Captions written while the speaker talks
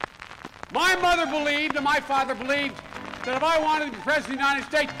My mother believed and my father believed that if I wanted to be president of the United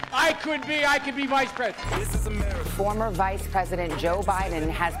States, I could be vice president. This is America. Former Vice President Joe Biden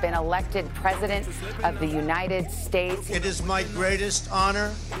has been elected President of the United States. It is my greatest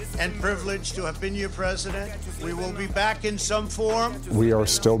honor and privilege to have been your president. We will be back in some form. We are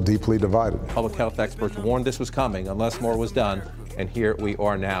still deeply divided. Public health experts warned this was coming unless more was done. And here we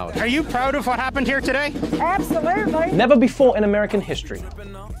are now. Are you proud of what happened here today? Absolutely. Never before in American history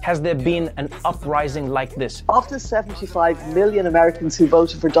has there been an uprising like this. Of the 75 million Americans who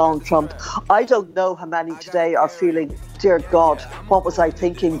voted for Donald Trump, I don't know how many today are feeling, dear God, what was I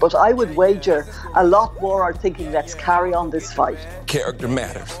thinking? But I would wager a lot more are thinking, let's carry on this fight. Character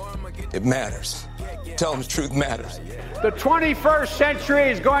matters. It matters. Tell them the truth matters. The 21st century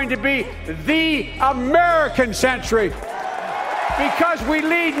is going to be the American century. Because we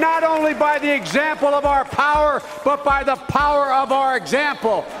lead not only by the example of our power, but by the power of our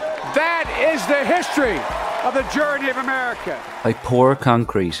example. That is the history of the journey of America. I pour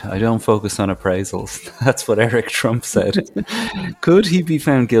concrete. I don't focus on appraisals. That's what Eric Trump said. Could he be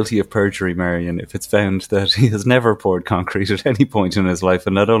found guilty of perjury, Marion, if it's found that he has never poured concrete at any point in his life?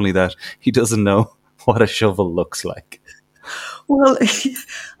 And not only that, he doesn't know what a shovel looks like. Well,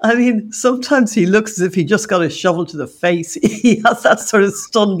 I mean, sometimes he looks as if he just got a shovel to the face. He has that sort of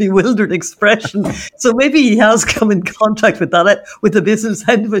stunned, bewildered expression. So maybe he has come in contact with that, with the business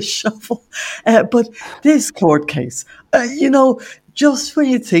end of a shovel. But this court case, just when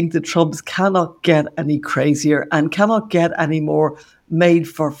you think the Trumps cannot get any crazier and cannot get any more made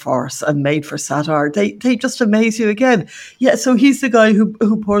for farce and made for satire, they just amaze you again. Yeah, so he's the guy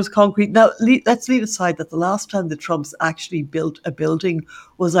who pours concrete. Now, let's leave aside that the last time the Trumps actually built a building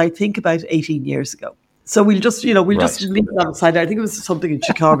was, I think, about 18 years ago. So we'll just leave that aside. I think it was something in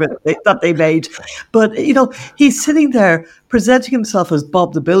Chicago that they made. But, he's sitting there presenting himself as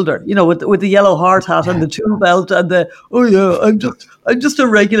Bob the Builder, with the yellow hard hat and the tool belt and I'm just a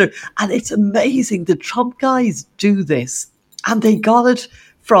regular. And it's amazing. The Trump guys do this. And they got it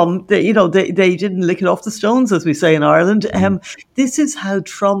from, they didn't lick it off the stones, as we say in Ireland. This is how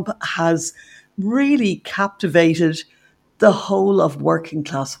Trump has really captivated the whole of working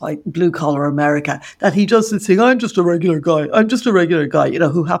class white blue collar America, that he does this thing, I'm just a regular guy,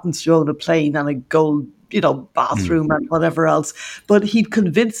 who happens to own a plane and a gold, bathroom and whatever else. But he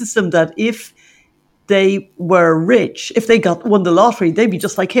convinces them that if they were rich, if they won the lottery, they'd be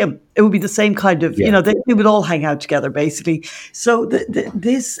just like him. It would be the same kind of, they would all hang out together, basically. So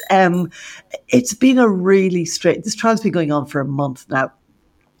this, it's been a really this trial's been going on for a month now.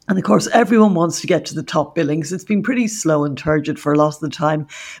 And of course, everyone wants to get to the top billings. It's been pretty slow and turgid for a lot of the time.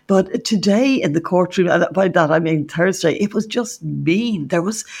 But today in the courtroom, and by that I mean Thursday, it was just mean. There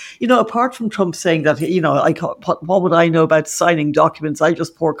was, apart from Trump saying that, what would I know about signing documents? I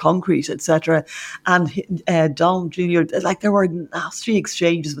just pour concrete, etc. And Don Jr., there were nasty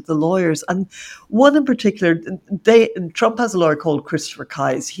exchanges with the lawyers. And one in particular, Trump has a lawyer called Christopher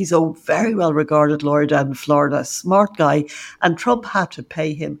Kise. He's a very well-regarded lawyer down in Florida, smart guy. And Trump had to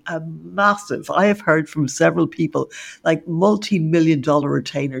pay him a massive, I have heard from several people, multi-million-dollar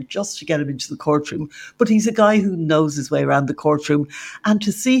retainer just to get him into the courtroom. But he's a guy who knows his way around the courtroom. And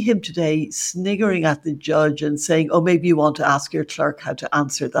to see him today sniggering at the judge and saying, oh, maybe you want to ask your clerk how to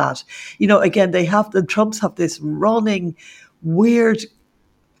answer that. Again, the Trumps have this running weird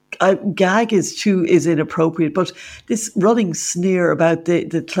gag is inappropriate, but this running sneer about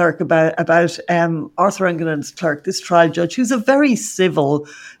the clerk, about Arthur Engelman's clerk, this trial judge, who's a very civil,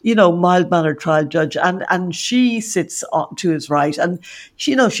 mild-mannered trial judge, and she sits to his right, and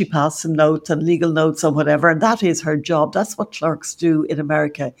she passed some notes and legal notes and whatever, and that is her job. That's what clerks do in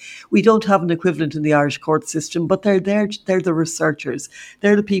America. We don't have an equivalent in the Irish court system, but they're the researchers.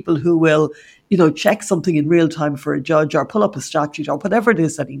 They're the people who will check something in real time for a judge or pull up a statute or whatever it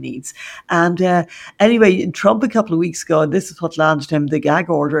is that he needs. And anyway, Trump a couple of weeks ago, and this is what landed him, the gag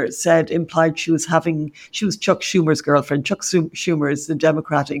order implied she was Chuck Schumer's girlfriend. Chuck Schumer is the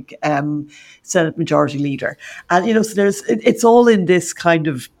Democratic Senate Majority Leader. And, so it's all in this kind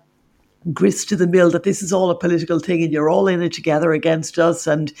of grist to the mill that this is all a political thing and you're all in it together against us,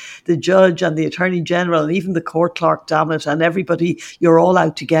 and the judge and the attorney general and even the court clerk, damn it, and everybody, you're all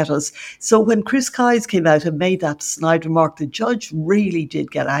out to get us. So when Chris Kise came out and made that snide remark, the judge really did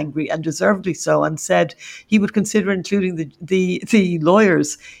get angry, and deservedly so, and said he would consider including the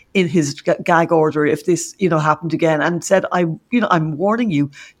lawyers in his gag order if this, happened again, and said, I'm warning you,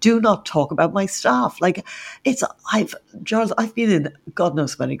 do not talk about my staff. Charles, I've been in God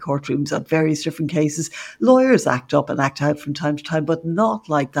knows many courtrooms at various different cases. Lawyers act up and act out from time to time, but not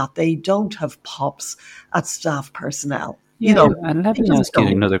like that. They don't have pops at staff personnel. And let he me doesn't ask you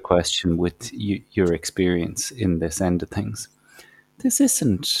know. another question with your experience in this end of things. This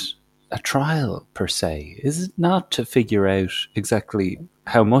isn't a trial per se, is it not, to figure out exactly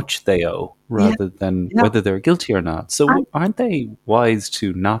how much they owe rather than whether they're guilty or not? So aren't they wise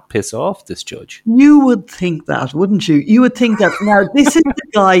to not piss off this judge? You would think that, wouldn't you? You would think that now this is the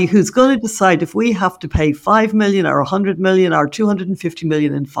guy who's going to decide if we have to pay 5 million or 100 million or 250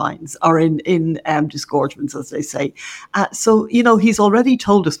 million in fines or in disgorgements, as they say. So, he's already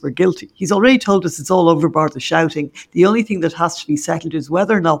told us we're guilty. He's already told us it's all over bar the shouting. The only thing that has to be settled is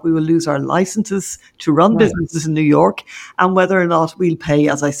whether or not we will lose our licenses to run businesses in New York and whether or not we'll pay,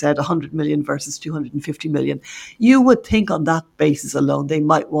 as I said, 100 million versus 250 million. You would think on that basis alone they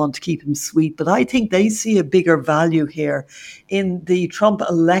might want to keep him sweet, but I think they see a bigger value here in the Trump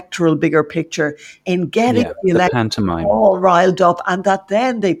electoral bigger picture, in getting the electorate pantomime all riled up, and that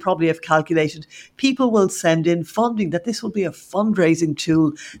then they probably have calculated people will send in funding, that this will be a fundraising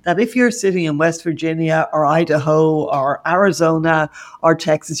tool, that if you're sitting in West Virginia or Idaho or Arizona or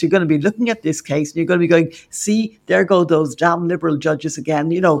Texas, you're going to be looking at this case and you're going to be going, see, there go those damn liberal judges again,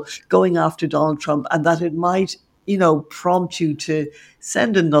 going after Donald Trump, and that it might prompt you to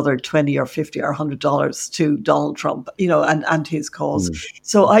send another 20 or 50 or $100 to Donald Trump, and his cause.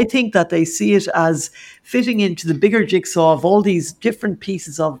 So I think that they see it as fitting into the bigger jigsaw of all these different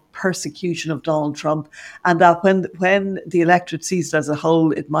pieces of persecution of Donald Trump, and that when the electorate sees it as a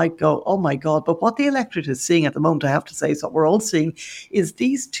whole, it might go, oh my God. But what the electorate is seeing at the moment, I have to say, is what we're all seeing, is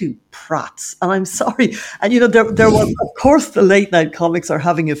these two prats. And I'm sorry. And, there was, of course, the late night comics are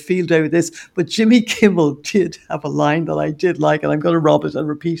having a field day with this, but Jimmy Kimmel did have a line that I did like, and I'm going to rob it and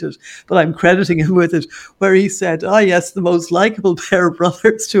repeat it, but I'm crediting him with it, where he said, yes, the most likable pair of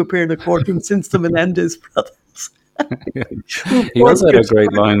brothers to appear in a courtroom since the Menendez brothers. He also had a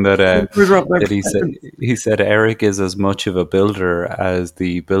great line that he said Eric is as much of a builder as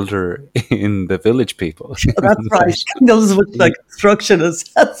the builder in The Village People. That's right. He knows as much like construction as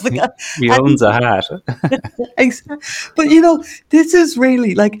that's the guy. He owns a hat. But this is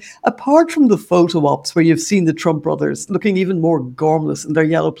really like, apart from the photo ops where you've seen the Trump brothers looking even more gormless in their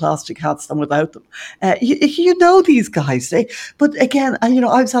yellow plastic hats than without them, these guys. But again, I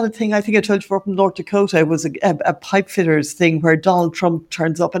was at a thing, I think I told you from North Dakota, it was a pipe fitters thing where Donald Trump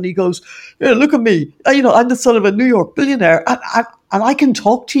turns up and he goes, yeah, look at me, I'm the son of a New York billionaire and I can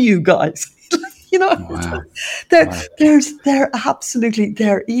talk to you guys. Wow. They're absolutely,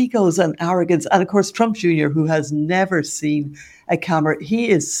 their egos and arrogance. And of course, Trump Jr., who has never seen a camera, he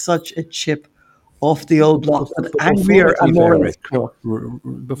is such a chip off the old block, angrier and more.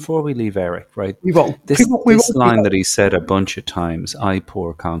 Before we leave Eric, right? We won't. This line that he said a bunch of times, I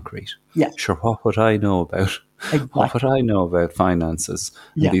pour concrete. Yeah. Sure, what would I know about? Exactly. What would I know about finances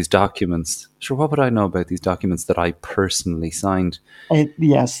and these documents? Sure, what would I know about these documents that I personally signed?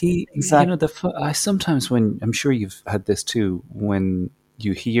 Yes, exactly. I sometimes, when I'm sure you've had this too, when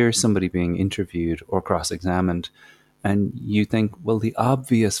you hear somebody being interviewed or cross-examined, and you think, well, the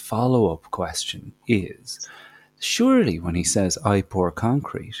obvious follow-up question is, surely when he says, I pour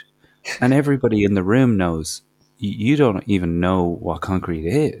concrete, and everybody in the room knows, you don't even know what concrete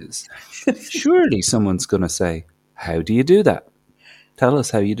is, surely someone's going to say, how do you do that? Tell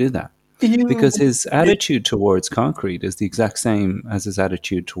us how you do that. Because his attitude towards concrete is the exact same as his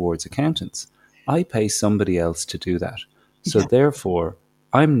attitude towards accountants. I pay somebody else to do that. So therefore,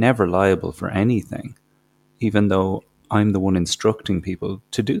 I'm never liable for anything, even though I'm the one instructing people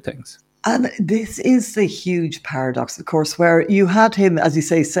to do things. And this is the huge paradox, of course, where you had him, as you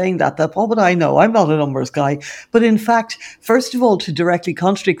say, saying that what would I know? I'm not a numbers guy. But in fact, first of all, to directly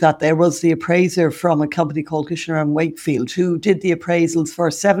contradict that, there was the appraiser from a company called Kushner and Wakefield who did the appraisals for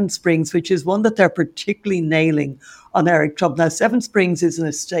Seven Springs, which is one that they're particularly nailing on Eric Trump. Now, Seven Springs is an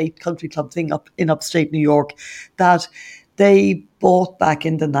estate country club thing up in upstate New York that they bought back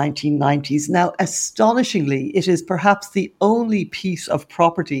in the 1990s. Now, astonishingly, it is perhaps the only piece of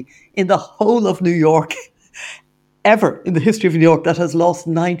property in the whole of New York ever in the history of New York that has lost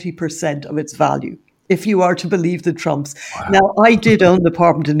 90% of its value, if you are to believe the Trumps. Wow. Now, I did own the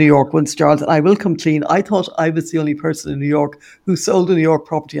apartment in New York once, Charles, and I will come clean. I thought I was the only person in New York who sold a New York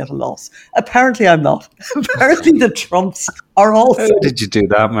property at a loss. Apparently, I'm not. Apparently, the Trumps are also. How did you do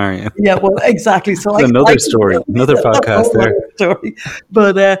that, Marion? Yeah, well, exactly. So another story, another podcast there. Story.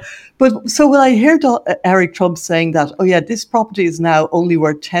 But so when I hear Eric Trump saying that, oh yeah, this property is now only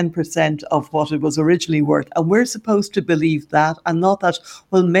worth 10% of what it was originally worth, and we're supposed to believe that, and not that,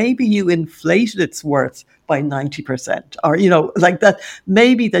 well, maybe you inflated its worth by 90%, or, like that,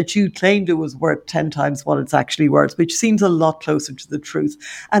 maybe that you claimed it was worth 10 times what it's actually worth, which seems a lot closer to the truth.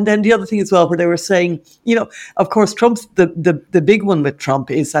 And then the other thing as well, where they were saying, of course, Trump's, the big one with Trump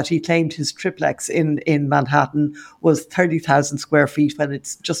is that he claimed his triplex in Manhattan was 30,000 square feet when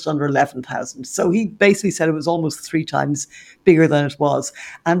it's just under 11,000. So he basically said it was almost 3 times bigger than it was.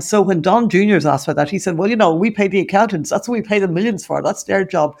 And so when Don Jr. was asked about that, he said, well, we pay the accountants. That's what we pay the millions for. That's their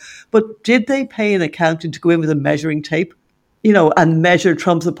job. But did they pay an accountant to go in with a measuring tape, and measure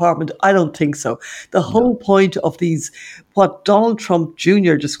Trump's apartment? I don't think so. The whole point of these, what Donald Trump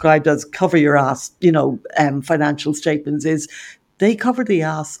Jr. described as cover your ass, financial statements, is they cover the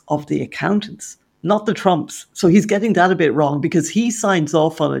ass of the accountants, not the Trumps. So he's getting that a bit wrong, because he signs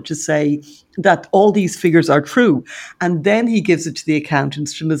off on it to say that all these figures are true. And then he gives it to the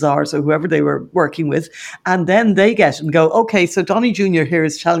accountants, to Mazars or whoever they were working with. And then they get it and go, okay, so Donnie Jr. here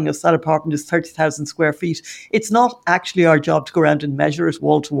is telling us that apartment is 30,000 square feet. It's not actually our job to go around and measure it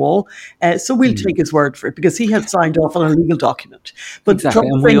wall to wall. So we'll take his word for it, because he has signed off on a legal document. But exactly.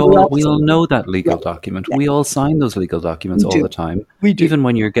 And we all know that legal document. Yeah. We all sign those legal documents all the time. We do. Even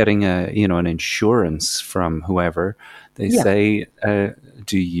when you're getting an insurance from whoever, they say,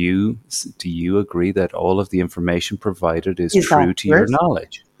 do you agree that all of the information provided is true to your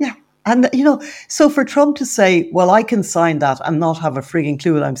knowledge? Yeah. And, so for Trump to say, well, I can sign that and not have a frigging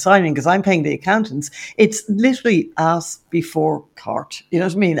clue what I'm signing because I'm paying the accountants, it's literally ass before cart. You know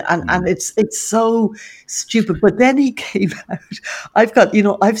what I mean? And it's so stupid. But then he came out.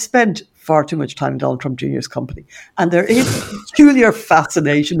 I've spent far too much time in Donald Trump Jr.'s company. And there is a peculiar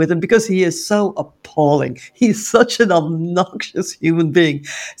fascination with him because he is so appalling. He's such an obnoxious human being.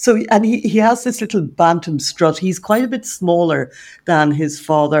 So, and he has this little bantam strut. He's quite a bit smaller than his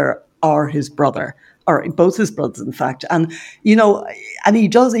father or his brother, or both his brothers, in fact. And, and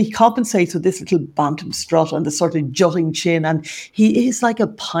he compensates with this little bantam strut and the sort of jutting chin. And he is like a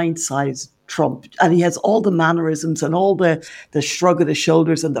pint-sized Trump, and he has all the mannerisms and all the shrug of the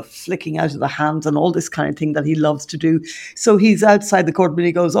shoulders and the flicking out of the hands and all this kind of thing that he loves to do. So he's outside the courtroom and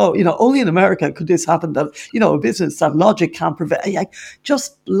he goes, only in America could this happen, that, a business that logic can't prevent.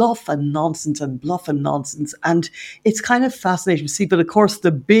 Just bluff and nonsense. And it's kind of fascinating to see. But of course,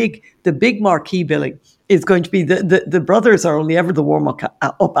 the big marquee billing is going to be the brothers are only ever the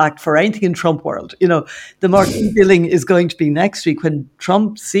warm-up act for anything in Trump world. The marquee billing is going to be next week when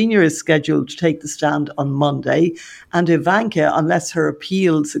Trump Sr. is scheduled to take the stand on Monday, and Ivanka, unless her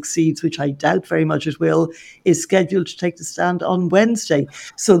appeal succeeds, which I doubt very much it will, is scheduled to take the stand on Wednesday.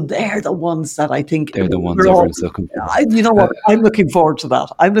 So they're the ones that I think... They're the ones everyone's looking for. You know what? I'm looking forward to that.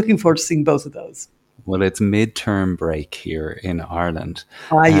 I'm looking forward to seeing both of those. Well, it's midterm break here in Ireland,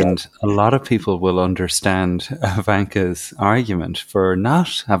 and a lot of people will understand Ivanka's argument for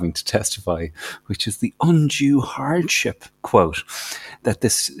not having to testify, which is the undue hardship, quote, that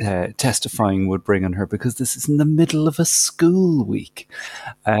this testifying would bring on her, because this is in the middle of a school week.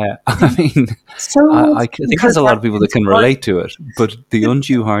 I think there's a lot of people that can relate to it, but the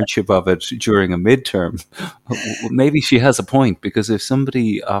undue hardship of it during a midterm, maybe she has a point, because if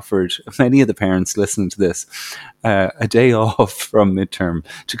somebody offered many of the parents listening to this a day off from midterm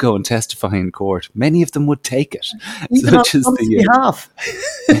to go and testify in court, many of them would take it. Yeah.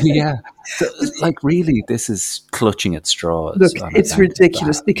 So, really, this is clutching at straws. Look, it's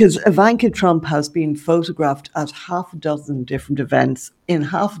ridiculous because Ivanka Trump has been photographed at half a dozen different events in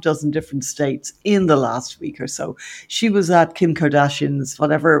half a dozen different states in the last week or so. She was at Kim Kardashian's,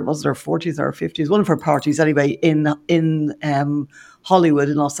 whatever, was it her 40s or her 50s, one of her parties anyway, in Hollywood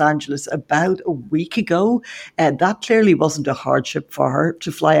in Los Angeles about a week ago. And that clearly wasn't a hardship for her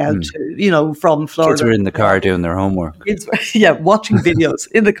to fly out to, from Florida. Kids were in the car doing their homework. Watching videos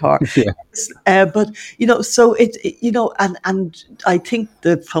in the car. But, so and I think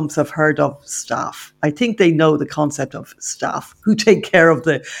the Trumps have heard of staff. I think they know the concept of staff who take care of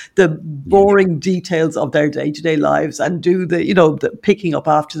the boring details of their day-to-day lives and do the picking up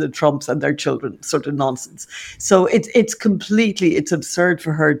after the Trumps and their children sort of nonsense. So it's absurd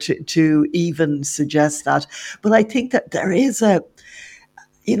for her to even suggest that. But I think that there is what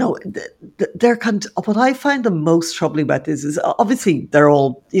I find the most troubling about this is obviously they're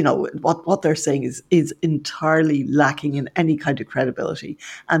all, what they're saying is entirely lacking in any kind of credibility,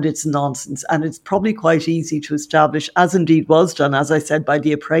 and it's nonsense. And it's probably quite easy to establish, as indeed was done, as I said, by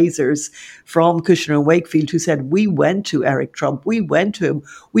the appraisers from Kushner and Wakefield, who said, we went to Eric Trump, we went to him,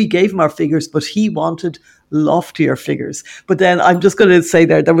 we gave him our figures, but he wanted loftier figures. But then I'm just going to say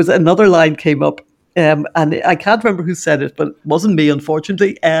there was another line came up And I can't remember who said it, but it wasn't me,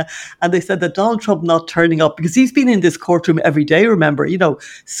 unfortunately. And they said that Donald Trump not turning up, because he's been in this courtroom every day, remember,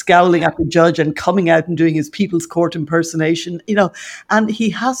 scowling at the judge and coming out and doing his People's Court impersonation, and he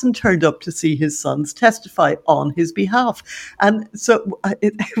hasn't turned up to see his sons testify on his behalf. And so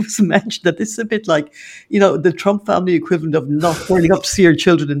it was mentioned that this is a bit like, the Trump family equivalent of not turning up to see your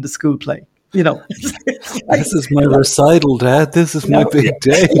children in the school play. This is my recital, Dad. This is my big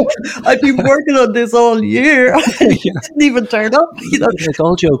day. I've been working on this all year. Didn't even turn up. Like,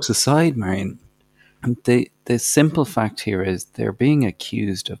 all jokes aside, Marion, the simple fact here is they're being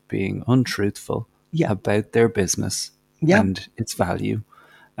accused of being untruthful about their business and its value.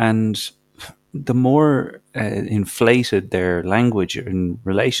 And the more inflated their language in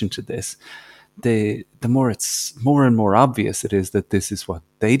relation to this, the more it's more and more obvious it is that this is what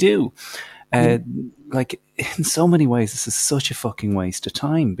they do. Like, in so many ways, this is such a fucking waste of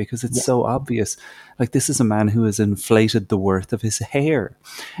time, because it's so obvious. Like, this is a man who has inflated the worth of his hair.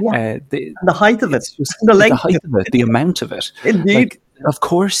 The height of it. Just the length height of it, the amount of it. Indeed. Like, of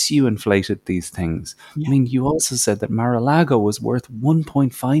course you inflated these things. I mean, you also said that Mar-a-Lago was worth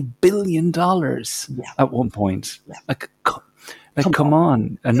 $1.5 billion at one point. Come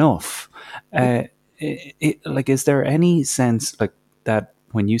on, enough. Is there any sense like that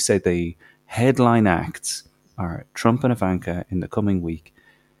when you say the headline acts are Trump and Ivanka in the coming week,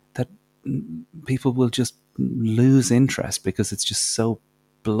 that people will just lose interest because it's just so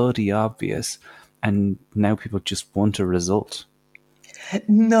bloody obvious, and now people just want a result?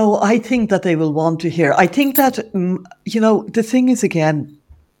 No, I think that they will want to hear. I think that, the thing is, again,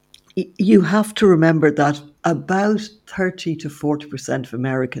 you have to remember that about 30 to 40% of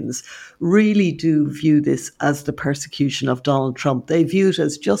Americans really do view this as the persecution of Donald Trump. They view it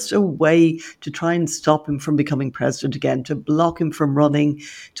as just a way to try and stop him from becoming president again, to block him from running,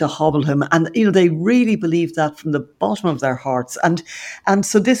 to hobble him. And, they really believe that from the bottom of their hearts. And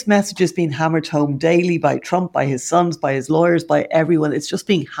so this message is being hammered home daily by Trump, by his sons, by his lawyers, by everyone. It's just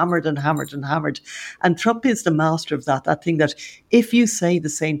being hammered and hammered and hammered. And Trump is the master of that thing that if you say the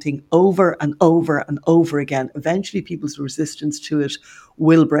same thing over and over and over again, eventually people's resistance to it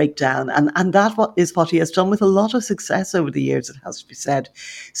will break down. And that is what he has done with a lot of success over the years, it has to be said.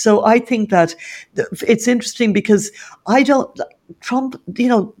 So I think that it's interesting because Trump,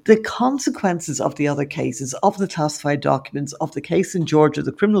 the consequences of the other cases, of the classified documents, of the case in Georgia,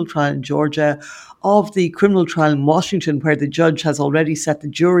 the criminal trial in Georgia, of the criminal trial in Washington, where the judge has already set the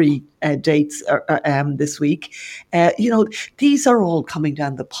jury dates this week. These are all coming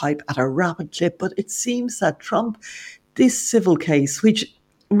down the pipe at a rapid clip, but it seems that Trump, this civil case, which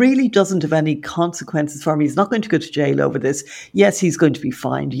really doesn't have any consequences for him. He's not going to go to jail over this. Yes, he's going to be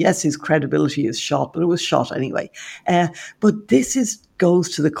fined. Yes, his credibility is shot, but it was shot anyway. But this goes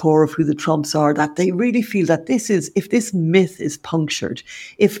to the core of who the Trumps are, that they really feel that if this myth is punctured,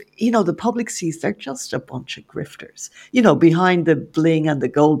 if, the public sees they're just a bunch of grifters, behind the bling and the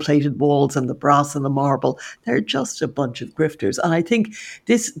gold-plated walls and the brass and the marble, they're just a bunch of grifters. And I think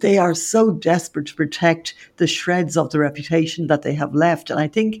they are so desperate to protect the shreds of the reputation that they have left. And I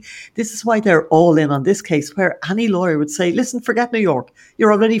think this is why they're all in on this case, where any lawyer would say, listen, forget New York.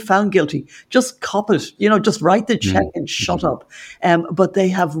 You're already found guilty. Just cop it. Just write the check and shut up. But they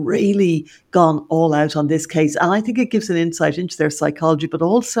have really gone all out on this case. And I think it gives an insight into their psychology, but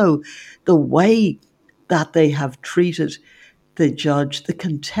also the way that they have treated the judge, the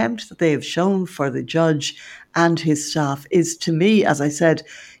contempt that they have shown for the judge and his staff is, to me, as I said,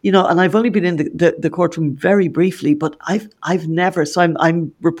 and I've only been in the courtroom very briefly, but I've never, so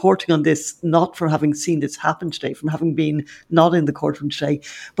I'm reporting on this not from having seen this happen today, from having been not in the courtroom today,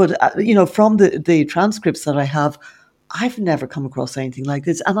 but, from the transcripts that I have, I've never come across anything like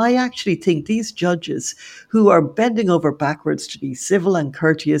this. And I actually think these judges who are bending over backwards to be civil and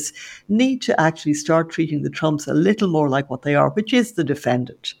courteous need to actually start treating the Trumps a little more like what they are, which is the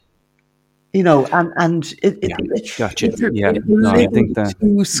defendant. I think that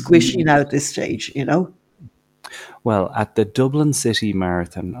too squishy now at this stage, Well, at the Dublin City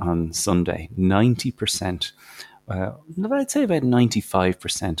Marathon on Sunday, 90%, I'd say about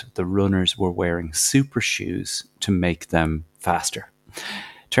 95% of the runners were wearing super shoes to make them faster.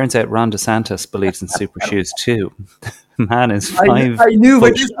 Turns out Ron Desantis believes in super shoes too. The man is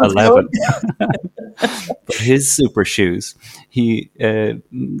 5'11". But his super shoes, he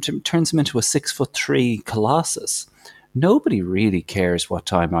turns him into a 6'3" colossus. Nobody really cares what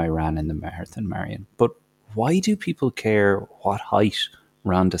time I ran in the marathon, Marion. But why do people care what height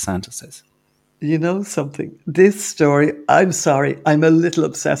Ron DeSantis is? You know something? This story, I'm sorry, I'm a little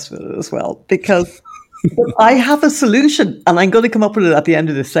obsessed with it as well, because But I have a solution, and I'm going to come up with it at the end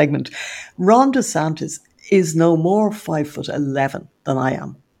of this segment. Ron DeSantis is no more 5'11" than I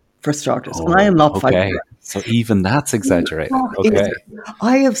am, for starters. And I am not 5'11". Okay. So even that's exaggerated. Okay.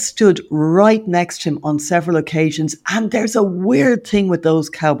 I have stood right next to him on several occasions, and there's a weird thing with those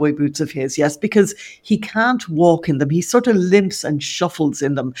cowboy boots of his, yes, because he can't walk in them. He sort of limps and shuffles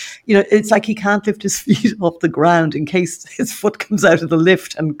in them. You know, it's like he can't lift his feet off the ground in case his foot comes out of the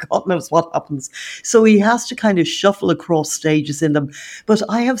lift, and God knows what happens. So he has to kind of shuffle across stages in them. But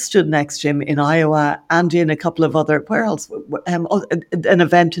I have stood next to him in Iowa and in a couple of other, where else? An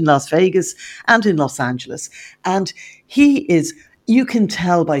event in Las Vegas and in Los Angeles. And he is, you can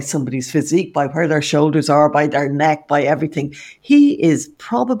tell by somebody's physique, by where their shoulders are, by their neck, by everything. He is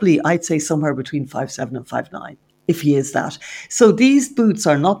probably, I'd say, somewhere between 5'7" and 5'9", if he is that. So these boots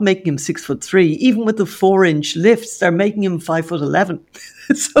are not making him 6'3". Even with the 4-inch lifts, they're making him 5'11".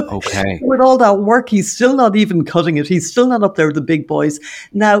 So okay. With all that work, he's still not even cutting it. He's still not up there with the big boys.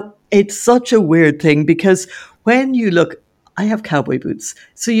 Now, it's such a weird thing because when you look, I have cowboy boots.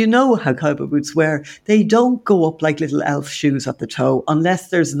 So you know how cowboy boots wear. They don't go up like little elf shoes at the toe unless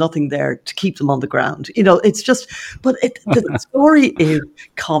there's nothing there to keep them on the ground. You know, it's just, but the story is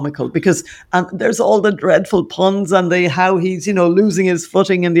comical because there's all the dreadful puns and how he's, losing his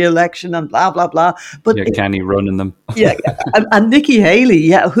footing in the election and blah, blah, blah. But can he run in them? Yeah. And Nikki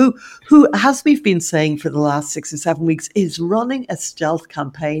Haley, who, as we've been saying for the last 6 or 7 weeks, is running a stealth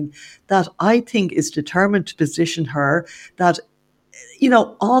campaign that I think is determined to position her that,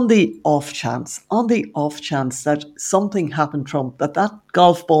 on the off chance that something happened, Trump, that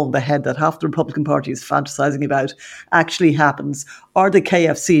golf ball in the head that half the Republican Party is fantasizing about actually happens, or the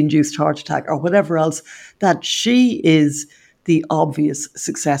KFC-induced heart attack, or whatever else, that she is the obvious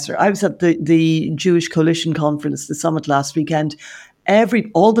successor. I was at the Jewish Coalition Conference, the summit last weekend.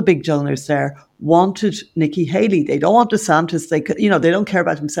 All the big donors there wanted Nikki Haley. They don't want DeSantis. They don't care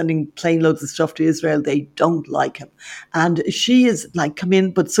about him sending plane loads of stuff to Israel. They don't like him. And she is like, come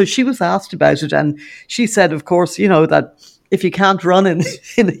in. But so she was asked about it. And she said, of course, that if you can't run in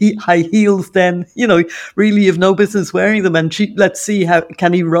high heels, then, really you've no business wearing them. And let's see how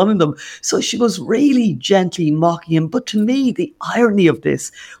can he run in them. So she was really gently mocking him. But to me, the irony of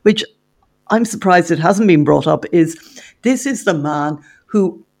this, which I'm surprised it hasn't been brought up, is this is the man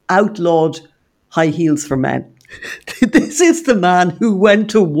who outlawed high heels for men. This is the man who went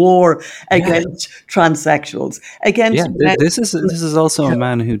to war against transsexuals, against men. This is also a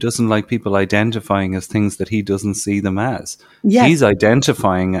man who doesn't like people identifying as things that he doesn't see them as. Yes. He's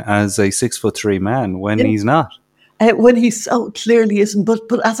identifying as a 6'3" man when he's not. When he so clearly isn't. But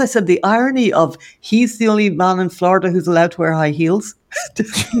as I said, the irony of he's the only man in Florida who's allowed to wear high heels.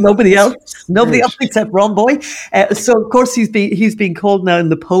 Nobody else except Ron Boy. So of course he's been called now in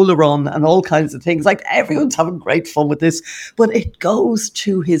the Polaron and all kinds of things. Like everyone's having great fun with this, but it goes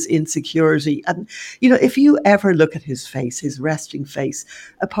to his insecurity. And if you ever look at his face, his resting face,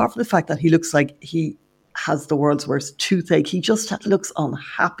 apart from the fact that he looks like he has the world's worst toothache, he just looks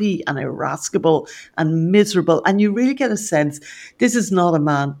unhappy and irascible and miserable, and you really get a sense this is not a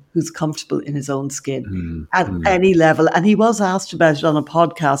man who's comfortable in his own skin at any level. And he was asked about it on a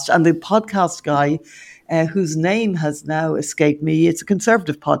podcast, and the podcast guy, whose name has now escaped me, it's a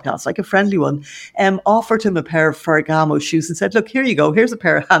conservative podcast, like a friendly one, offered him a pair of Ferragamo shoes and said, look, here you go, here's a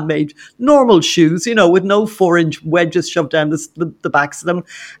pair of handmade normal shoes, with no 4-inch wedges shoved down the backs of them.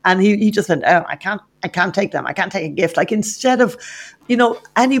 And he just said, oh, I can't take them. I can't take a gift. Like instead of,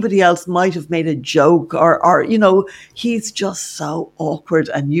 anybody else might have made a joke or he's just so awkward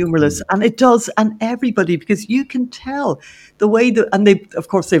and humorless. And it does, and everybody, because you can tell the way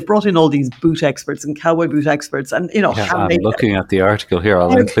they've brought in all these boot experts and cowboy boot experts and, I'm looking at the article here.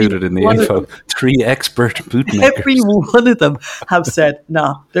 I'll include it in the info. 3 expert bootmakers. Every one of them have said,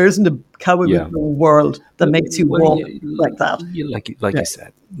 no, there isn't a cowboy boot in the world that makes you walk like that. Like you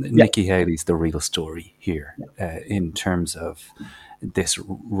said, Nikki Haley's the real story here in terms of this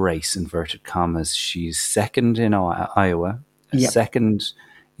race, inverted commas. She's second in Iowa, second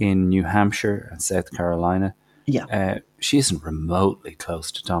in New Hampshire and South Carolina. She isn't remotely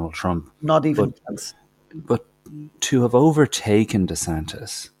close to Donald Trump. Not even close. But to have overtaken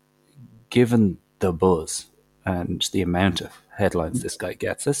DeSantis, given the buzz and the amount of headlines this guy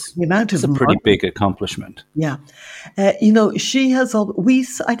gets us, it's a pretty big accomplishment. Yeah. She has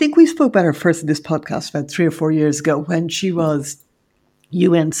I think we spoke about her first in this podcast about 3 or 4 years ago when she was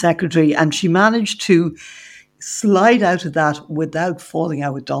UN secretary, and she managed to slide out of that without falling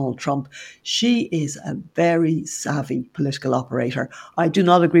out with Donald Trump. She is a very savvy political operator. I do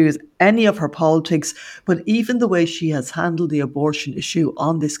not agree with any of her politics, but even the way she has handled the abortion issue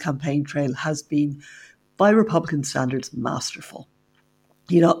on this campaign trail has been by Republican standards, masterful.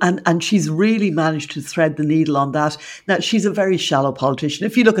 And she's really managed to thread the needle on that. Now, she's a very shallow politician.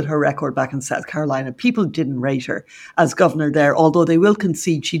 If you look at her record back in South Carolina, people didn't rate her as governor there, although they will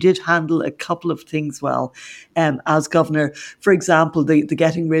concede she did handle a couple of things well as governor. For example, the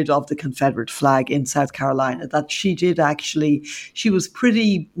getting rid of the Confederate flag in South Carolina, that she was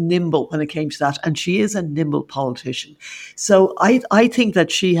pretty nimble when it came to that, and she is a nimble politician. So I think that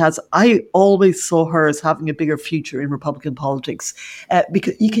I always saw her as having a bigger future in Republican politics, because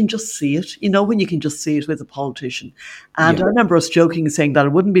you can just see it, when you can just see it with a politician. And I remember us joking and saying that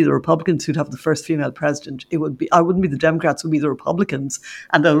it wouldn't be the Republicans who'd have the first female president. It wouldn't be the Democrats, it would be the Republicans,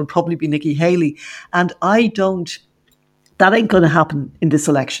 and that would probably be Nikki Haley. And that ain't going to happen in this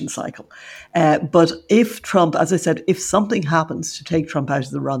election cycle. But if Trump, as I said, if something happens to take Trump out of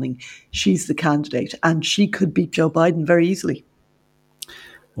the running, she's the candidate, and she could beat Joe Biden very easily.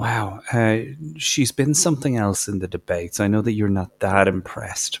 Wow. She's been something else in the debates. I know that you're not that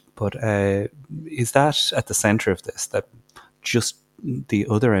impressed, but is that at the centre of this, that just the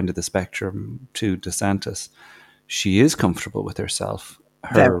other end of the spectrum to Desantis, she is comfortable with herself.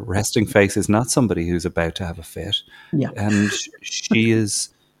 Her resting face is not somebody who's about to have a fit. Yeah. And she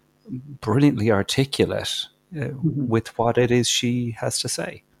is brilliantly articulate with what it is she has to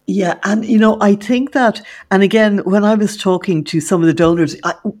say. Yeah, and I think that, and again, when I was talking to some of the donors,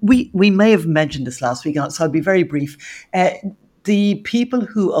 we may have mentioned this last week, so I'll be very brief. The people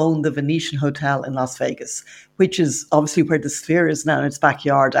who own the Venetian Hotel in Las Vegas, which is obviously where the Sphere is now in its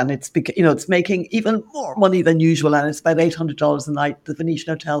backyard, and it's making even more money than usual, and it's about $800 a night, the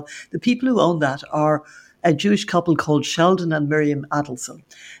Venetian Hotel. The people who own that are a Jewish couple called Sheldon and Miriam Adelson.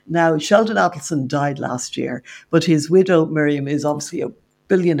 Now, Sheldon Adelson died last year, but his widow, Miriam, is obviously a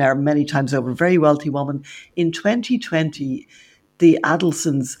billionaire many times over, a very wealthy woman. In 2020, the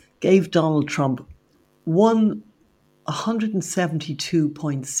Adelsons gave Donald Trump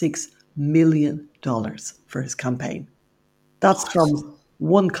 $172.6 million for his campaign. That's from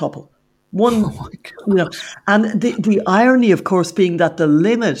one couple. And the irony, of course, being that the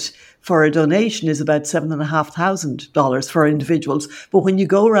limit for a donation is about $7,500 for individuals. But when you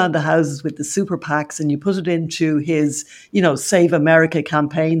go around the houses with the super PACs and you put it into his, Save America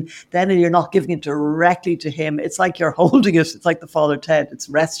campaign, then you're not giving it directly to him. It's like you're holding it. It's like the Father Ted. It's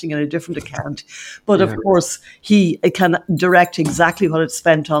resting in a different account. But of course, he can direct exactly what it's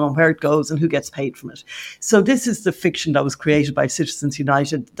spent on and where it goes and who gets paid from it. So this is the fiction that was created by Citizens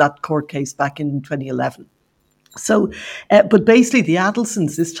United, that court case back in 2011. So, but basically the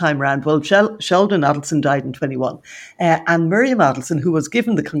Adelsons this time round, well, Sheldon Adelson died in 21, and Miriam Adelson, who was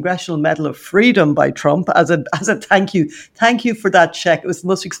given the Congressional Medal of Freedom by Trump as a thank you for that check. It was the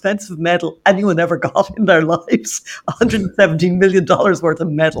most expensive medal anyone ever got in their lives, $117 million worth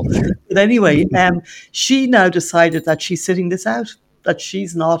of medal. But anyway, she now decided that she's sitting this out, that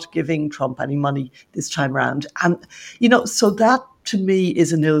she's not giving Trump any money this time round. And, so that to me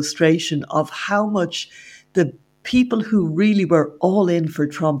is an illustration of how much the people who really were all in for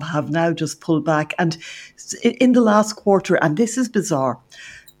Trump have now just pulled back. And in the last quarter, and this is bizarre,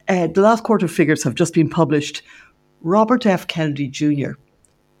 the last quarter figures have just been published. Robert F. Kennedy Jr.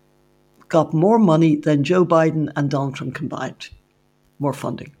 got more money than Joe Biden and Donald Trump combined, more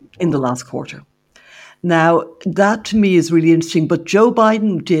funding in the last quarter. Now, that to me is really interesting, but Joe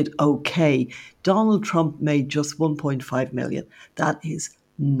Biden did okay. Donald Trump made just $1.5 million. That is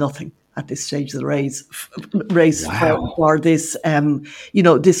nothing at this stage of the race for this,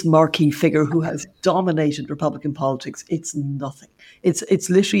 this marquee figure who has dominated Republican politics. It's nothing. It's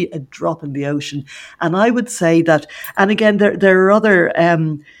literally a drop in the ocean. And I would say that, and again, there are other,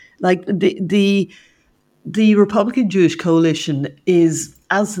 like the Republican Jewish Coalition is,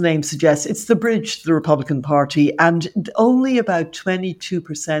 as the name suggests, it's the bridge to the Republican Party, and only about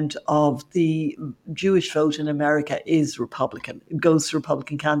 22% of the Jewish vote in America is Republican. It goes to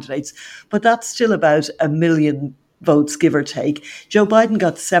Republican candidates, but that's still about 1 million votes, give or take. Joe Biden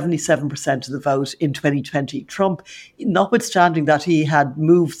got 77% of the vote in 2020. Trump, notwithstanding that he had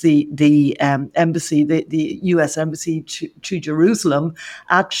moved the embassy, the US embassy to Jerusalem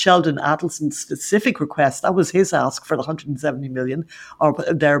at Sheldon Adelson's specific request, that was his ask for the 170 million or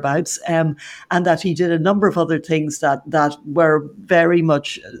thereabouts, and that he did a number of other things that were very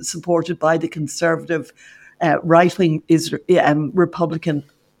much supported by the conservative right-wing Republican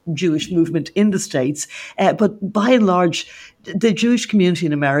Jewish movement in the States. But by and large, the Jewish community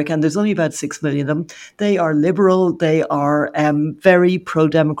in America, and there's only about 6 million of them, they are liberal, they are very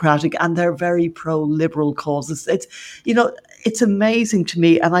pro-democratic, and they're very pro-liberal causes. It's amazing to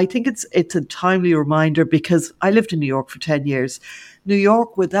me, and I think it's a timely reminder, because I lived in New York for 10 years. New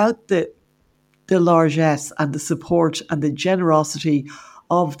York, without the the largesse and the support and the generosity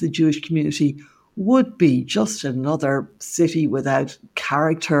of the Jewish community would be just another city without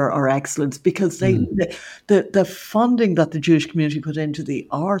character or excellence, because the funding that the Jewish community put into the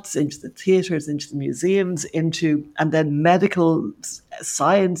arts, into the theatres, into the museums, and then medical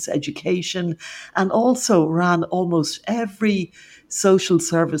science, education, and also ran almost every social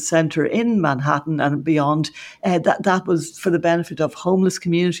service centre in Manhattan and beyond, that was for the benefit of homeless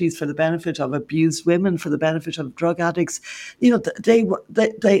communities, for the benefit of abused women, for the benefit of drug addicts.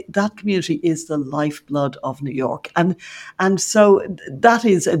 That community is the lifeblood of New York, and so that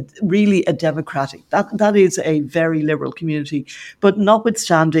is really a democratic. That is a very liberal community. But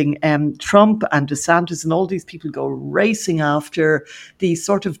notwithstanding, Trump and Desantis and all these people go racing after the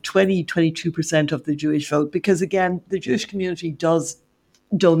sort of 22% of the Jewish vote, because again, the Jewish community does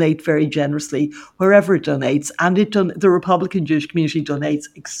donate very generously wherever it donates, and the Republican Jewish community donates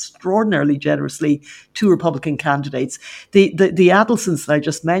extraordinarily generously to Republican candidates. The Adelsons that I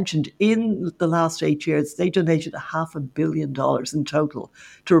just mentioned, in the last 8 years, they donated $500 million in total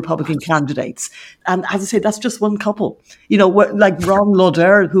to Republican candidates. And as I say, that's just one couple. Like Ron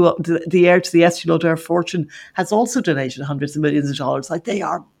Lauder, who the heir to the Estee Lauder fortune, has also donated hundreds of millions of dollars. Like, they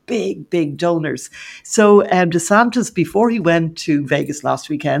are big donors. So DeSantis, before he went to Vegas last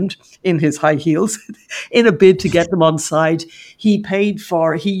weekend in his high heels, in a bid to get them on side, he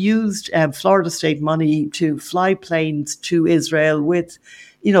used Florida state money to fly planes to Israel with,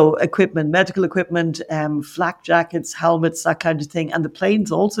 equipment, medical equipment, flak jackets, helmets, that kind of thing. And the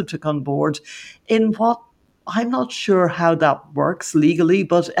planes also took on board in what, I'm not sure how that works legally,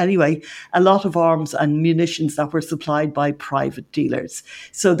 but anyway, a lot of arms and munitions that were supplied by private dealers.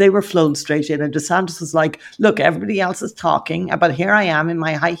 So they were flown straight in, and DeSantis was like, look, everybody else is talking, but here I am in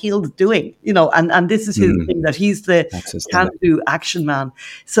my high heels doing, and this is his thing, that he's the can-do action man.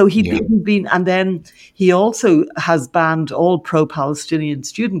 So he'd been, and then he also has banned all pro-Palestinian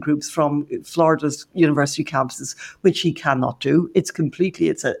student groups from Florida's university campuses, which he cannot do. It's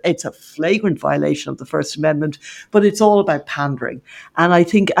a flagrant violation of the First Amendment. But it's all about pandering. And I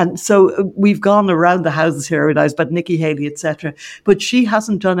think, and so we've gone around the houses here about Nikki Haley, etc. But she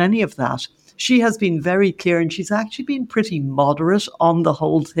hasn't done any of that. She has been very clear, and she's actually been pretty moderate on the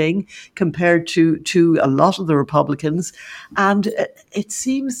whole thing compared to a lot of the Republicans. And it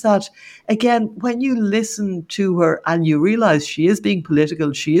seems that, again, when you listen to her and you realize she is being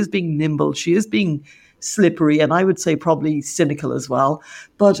political, she is being nimble, she is being slippery, and I would say probably cynical as well.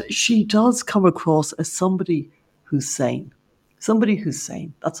 But she does come across as somebody who's sane.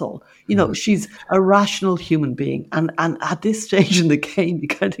 That's all. She's a rational human being. And at this stage in the game, you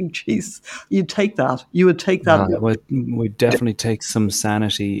kind of think, geez, you'd take that. You would take that. We'd definitely take some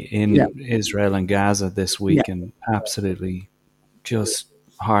sanity in Israel and Gaza this week, and absolutely just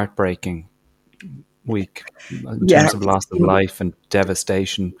heartbreaking week in terms of loss of life and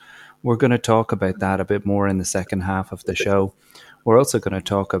devastation. We're going to talk about that a bit more in the second half of the show. We're also going to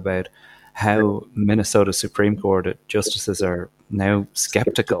talk about how Minnesota Supreme Court justices are now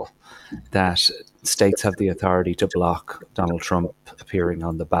skeptical that states have the authority to block Donald Trump appearing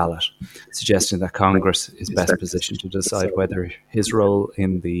on the ballot, suggesting that Congress is best positioned to decide whether his role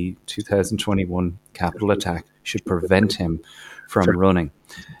in the 2021 Capitol attack should prevent him from running.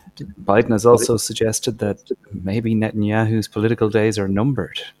 Biden has also suggested that maybe Netanyahu's political days are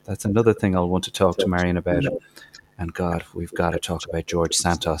numbered. That's another thing I'll want to talk to Marion about. And God, we've got to talk about George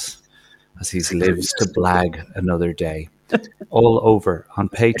Santos as he lives to blag another day. All over on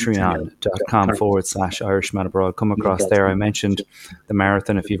patreon.com/Irishman Abroad. Come across there. I mentioned the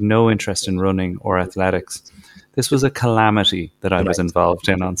marathon. If you've no interest in running or athletics, this was a calamity that I was involved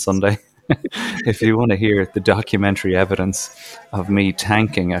in on Sunday. If you want to hear the documentary evidence of me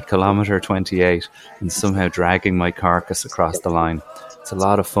tanking at kilometre 28 and somehow dragging my carcass across the line, it's a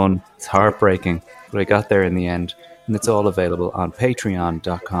lot of fun. It's heartbreaking, but I got there in the end, and it's all available on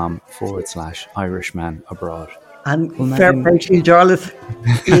patreon.com/Irishman Abroad. And fair play to you, Jarlath.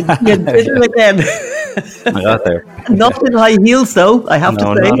 You did it again. I got there. Not in high heels, though, I have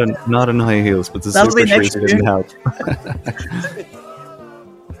to say. Not in high heels, but the super shoes didn't help.